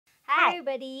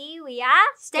everybody, we are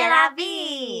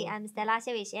StellaVee. I'm Stella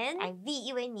Xian. I'm V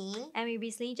一维尼. And we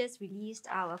recently just released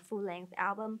our full-length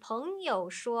album 朋友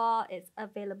说. It's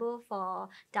available for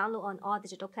download on all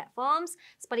digital platforms,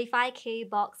 Spotify,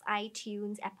 KBox,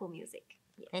 iTunes, Apple Music.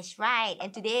 Yes. That's right.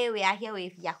 And today we are here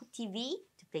with Yahoo TV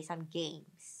to play some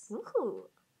games. Woohoo!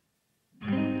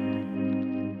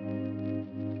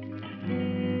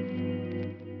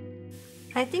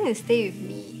 I think you stay with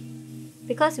me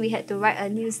because we had to write a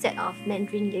new set of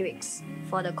Mandarin lyrics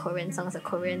for the Korean songs, the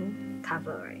Korean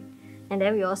cover, right? And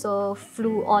then we also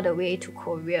flew all the way to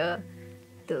Korea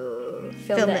to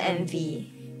film the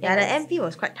MV. Yeah, the MV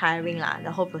was quite tiring lah,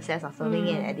 the whole process of filming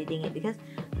it and editing it, because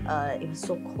it was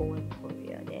so cold in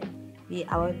Korea. Then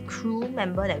our crew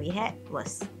member that we had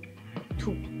was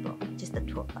 2 people, just the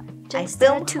 2 of us. Just I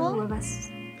filmed the 2 her, of us.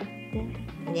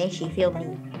 and then she filmed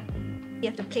me. You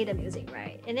have to play the music,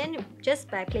 right? And then just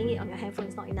by playing it on your handphone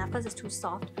is not enough because it's too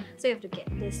soft. So you have to get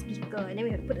the speaker, and then we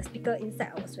have to put the speaker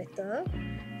inside our sweater,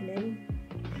 and then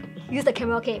use the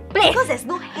camera. Okay, play. Because there's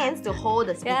no hands to hold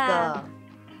the speaker.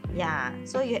 Yeah.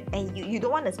 So you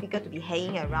don't want the speaker to be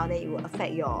hanging around, then it will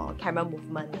affect your camera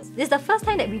movements. This is the first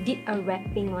time that we did a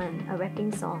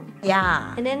rapping song.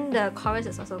 Yeah. And then the chorus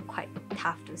is also quite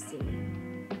tough to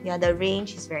sing. Yeah, the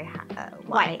range is very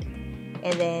wide.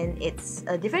 And then it's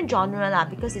a different genre lah,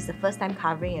 because it's the first time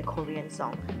covering a Korean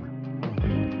song.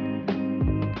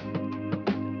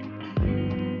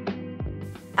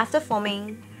 After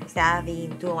forming StellaVee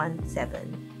in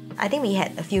 2017, I think we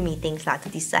had a few meetings lah to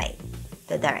decide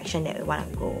the direction that we want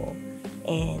to go.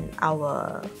 And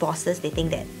our bosses, they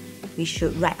think that we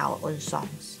should write our own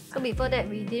songs. So before that,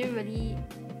 we didn't really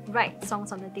write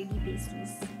songs on a daily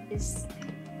basis.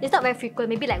 It's not very frequent,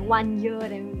 maybe like 1 year,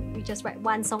 then we just write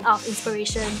 1 song out of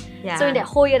inspiration. Yeah. So in that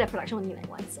whole year, the production only like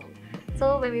 1 song.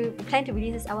 So when we plan to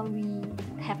release this album, we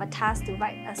have a task to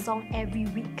write a song every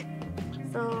week.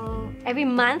 So every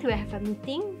month we have a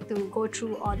meeting to go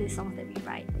through all these songs that we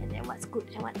write, and then what's good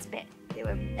and what's bad. They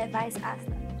will advise us.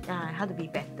 How to be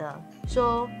better.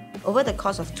 So over the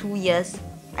course of 2 years,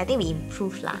 I think we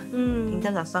improved lah. In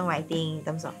terms of songwriting, in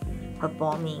terms of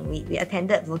performing. We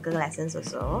attended vocal lessons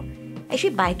also.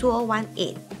 Actually, by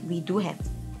 2018, we do have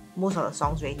most of the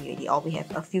songs ready already, or we have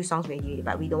a few songs ready already,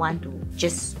 but we don't want to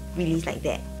just release like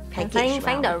that.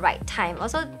 Find the right time.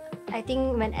 Also, I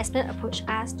think when Esplanade approached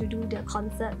us to do the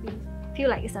concert, we feel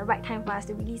like it's the right time for us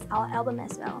to release our album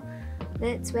as well.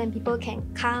 That's when people can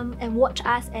come and watch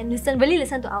us and really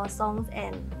listen to our songs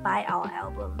and buy our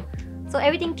album. So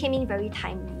everything came in very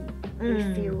timely, we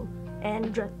feel.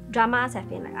 And dramas have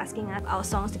been like asking us our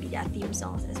songs to be their theme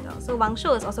songs as well. So Wang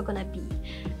Shou is also gonna be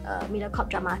a Mediacorp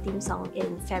drama theme song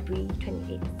in February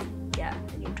 28th. Yeah,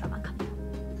 the new drama coming out.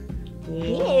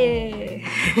 Yeah.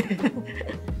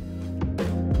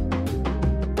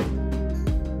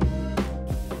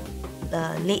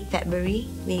 Late February,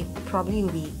 we probably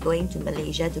will be going to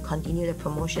Malaysia to continue the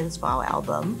promotions for our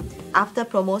album. After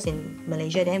promos in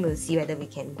Malaysia, then we'll see whether we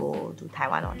can go to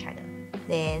Taiwan or China.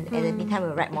 Then in the meantime,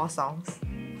 we'll write more songs.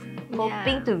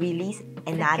 Hoping to release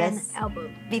another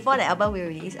album. Before the album, we'll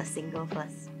release a single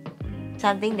first.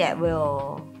 Something that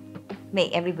will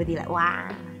make everybody like, wow,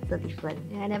 so different.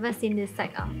 Yeah, I never seen this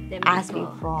side of them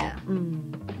before. Yeah.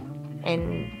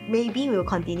 And maybe we'll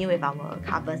continue with our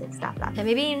covers and stuff lah. And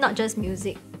maybe not just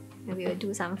music. Maybe we'll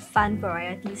do some fun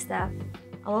variety stuff.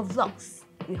 Our vlogs.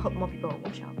 We hope more people will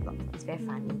watch our vlogs. It's very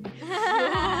funny.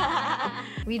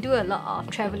 We do a lot of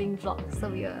traveling vlogs,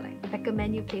 so we will like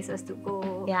recommend you places to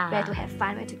go, where to have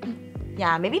fun, where to eat.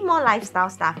 Yeah, maybe more lifestyle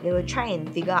stuff. We will try and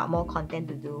figure out more content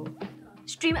to do.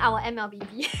 Stream our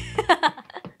MLBB.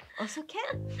 Also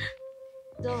can.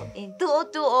 So in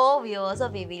 2020, we will also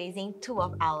be releasing 2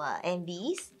 of our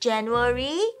MVs.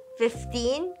 January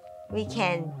 15, we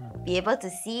can be able to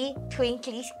see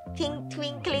Twinkling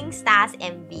Stars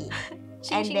MV.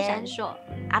 And then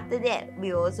after that,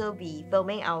 we will also be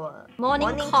filming our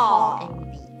Morning Call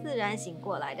MV. 自然醒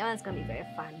过来, that one's gonna be very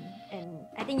fun. And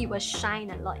I think you will shine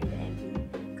a lot in the MV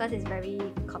because it's very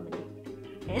comedy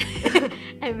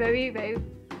and very, very,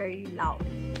 very loud.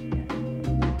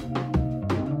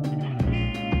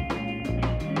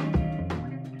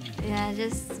 Yeah,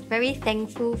 just very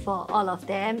thankful for all of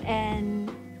them, and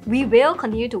we will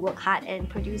continue to work hard and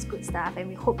produce good stuff, and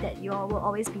we hope that you all will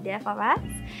always be there for us.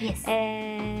 Yes.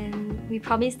 And we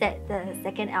promise that the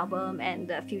second album and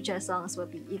the future songs will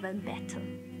be even better.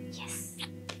 Yes.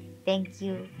 Thank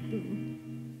you.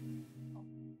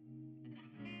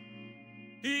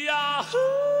 Yahoo!